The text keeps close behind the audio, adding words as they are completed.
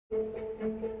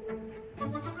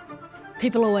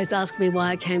People always ask me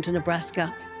why I came to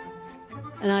Nebraska.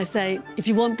 And I say, if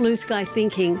you want blue sky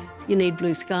thinking, you need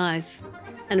blue skies.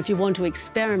 And if you want to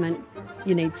experiment,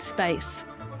 you need space.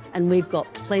 And we've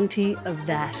got plenty of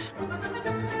that.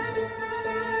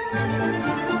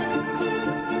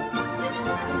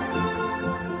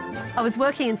 I was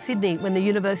working in Sydney when the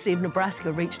University of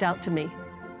Nebraska reached out to me.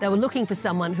 They were looking for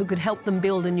someone who could help them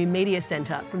build a new media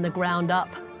centre from the ground up.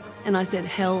 And I said,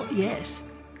 hell yes.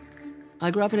 I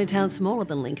grew up in a town smaller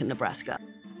than Lincoln, Nebraska.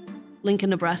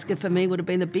 Lincoln, Nebraska for me would have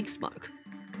been the big smoke.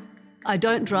 I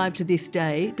don't drive to this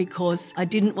day because I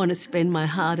didn't want to spend my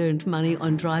hard-earned money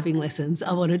on driving lessons.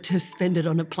 I wanted to spend it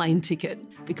on a plane ticket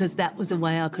because that was a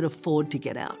way I could afford to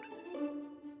get out.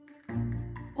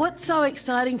 What's so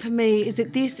exciting for me is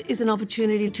that this is an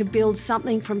opportunity to build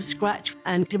something from scratch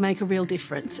and to make a real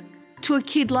difference to a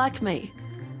kid like me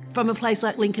from a place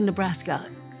like Lincoln, Nebraska.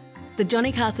 The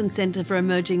Johnny Carson Centre for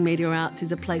Emerging Media Arts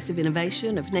is a place of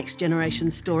innovation, of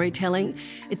next-generation storytelling.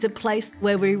 It's a place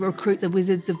where we recruit the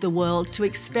wizards of the world to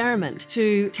experiment,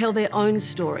 to tell their own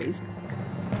stories.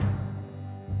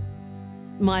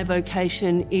 My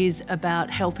vocation is about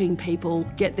helping people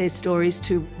get their stories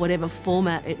to whatever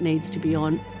format it needs to be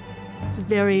on. It's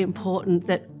very important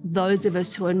that those of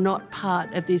us who are not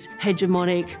part of this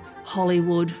hegemonic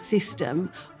Hollywood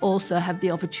system also have the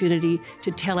opportunity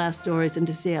to tell our stories and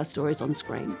to see our stories on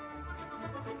screen.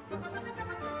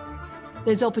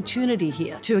 There's opportunity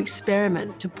here to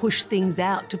experiment, to push things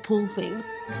out, to pull things.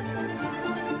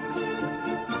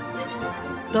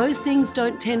 Those things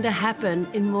don't tend to happen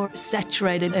in more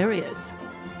saturated areas.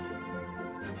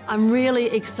 I'm really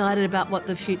excited about what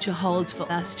the future holds for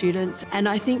our students, and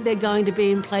I think they're going to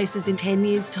be in places in 10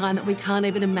 years' time that we can't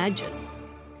even imagine.